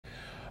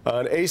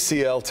An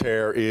ACL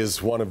tear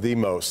is one of the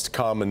most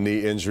common knee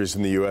injuries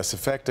in the U.S.,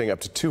 affecting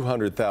up to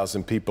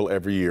 200,000 people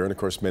every year, and of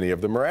course many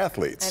of them are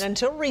athletes. And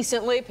until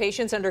recently,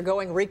 patients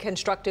undergoing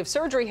reconstructive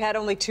surgery had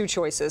only two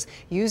choices: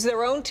 use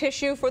their own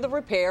tissue for the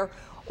repair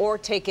or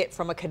take it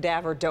from a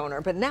cadaver donor.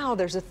 But now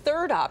there's a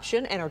third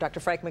option, and our Dr.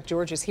 Frank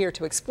McGeorge is here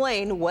to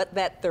explain what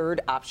that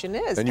third option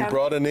is. And you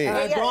brought a knee.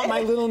 I brought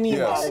my little knee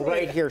model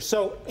right here. here.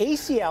 So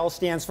ACL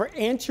stands for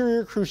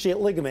anterior cruciate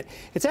ligament.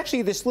 It's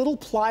actually this little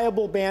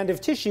pliable band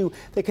of tissue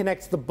that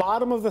connects the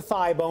bottom of the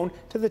thigh bone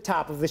to the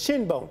top of the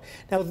shin bone.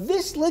 Now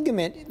this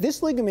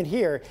ligament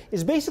here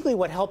is basically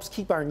what helps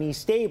keep our knee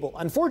stable.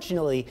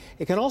 Unfortunately,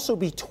 it can also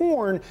be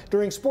torn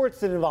during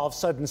sports that involve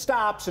sudden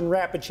stops and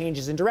rapid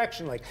changes in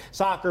direction, like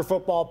soccer,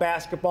 football,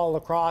 basketball,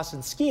 lacrosse,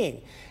 and skiing.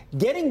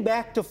 Getting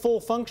back to full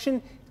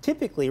function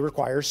typically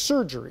requires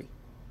surgery.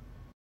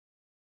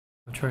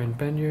 Try and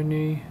bend your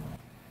knee.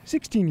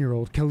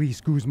 16-year-old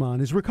Khalees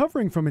Guzman is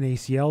recovering from an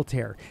ACL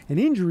tear, an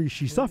injury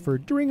she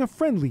suffered during a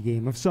friendly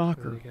game of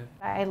soccer.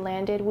 I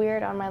landed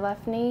weird on my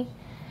left knee,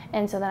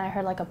 and so then I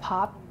heard like a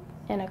pop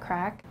and a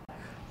crack.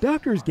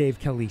 Doctors gave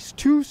Khalees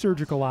two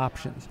surgical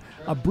options: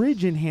 a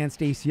bridge-enhanced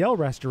ACL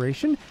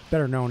restoration,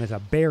 better known as a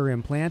Bair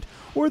implant,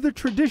 or the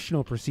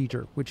traditional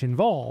procedure, which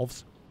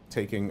involves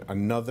taking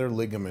another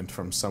ligament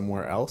from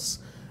somewhere else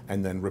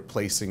and then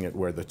replacing it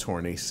where the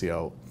torn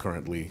ACL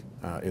currently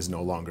is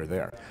no longer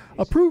there.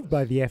 Approved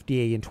by the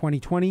FDA in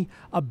 2020,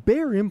 a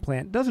Bair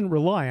implant doesn't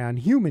rely on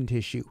human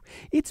tissue.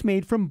 It's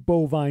made from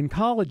bovine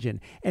collagen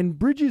and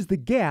bridges the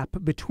gap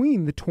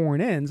between the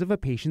torn ends of a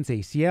patient's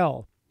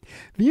ACL.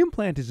 The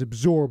implant is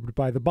absorbed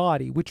by the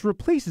body, which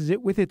replaces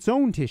it with its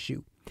own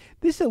tissue.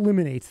 This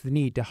eliminates the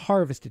need to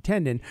harvest a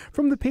tendon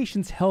from the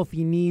patient's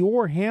healthy knee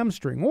or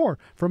hamstring or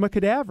from a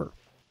cadaver.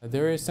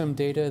 There is some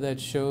data that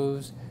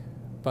shows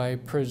by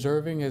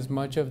preserving as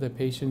much of the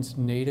patient's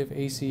native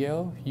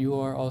ACL, you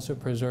are also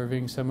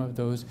preserving some of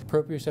those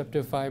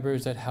proprioceptive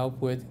fibers that help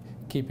with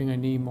keeping a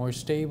knee more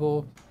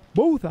stable.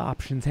 Both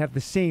options have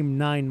the same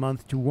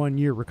 9-month to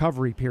 1-year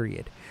recovery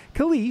period.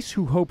 Khalees,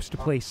 who hopes to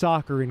play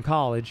soccer in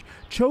college,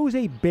 chose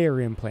a Bair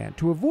implant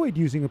to avoid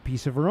using a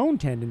piece of her own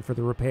tendon for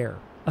the repair.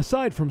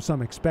 Aside from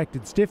some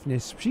expected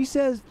stiffness, she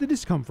says the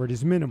discomfort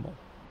is minimal.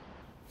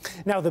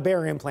 Now, the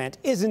Bair implant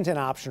isn't an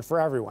option for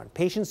everyone.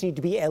 Patients need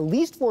to be at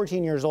least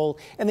 14 years old,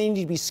 and they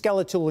need to be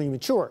skeletally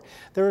mature.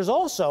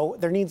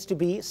 There needs to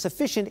be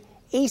sufficient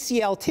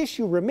ACL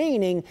tissue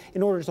remaining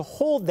in order to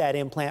hold that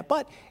implant,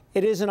 but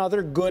it is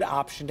another good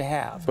option to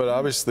have. But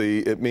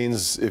obviously it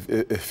means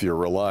if you're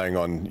relying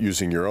on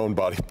using your own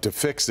body to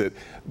fix it,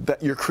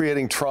 that you're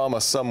creating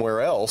trauma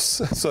somewhere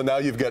else. So now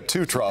you've got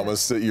two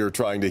traumas that you're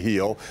trying to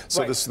heal.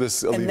 So right. this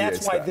alleviates and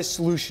that's why that. this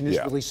solution is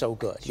really so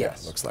good.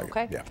 Yes. Yeah, looks like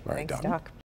okay. it. Yeah. All right, Thanks, Doc.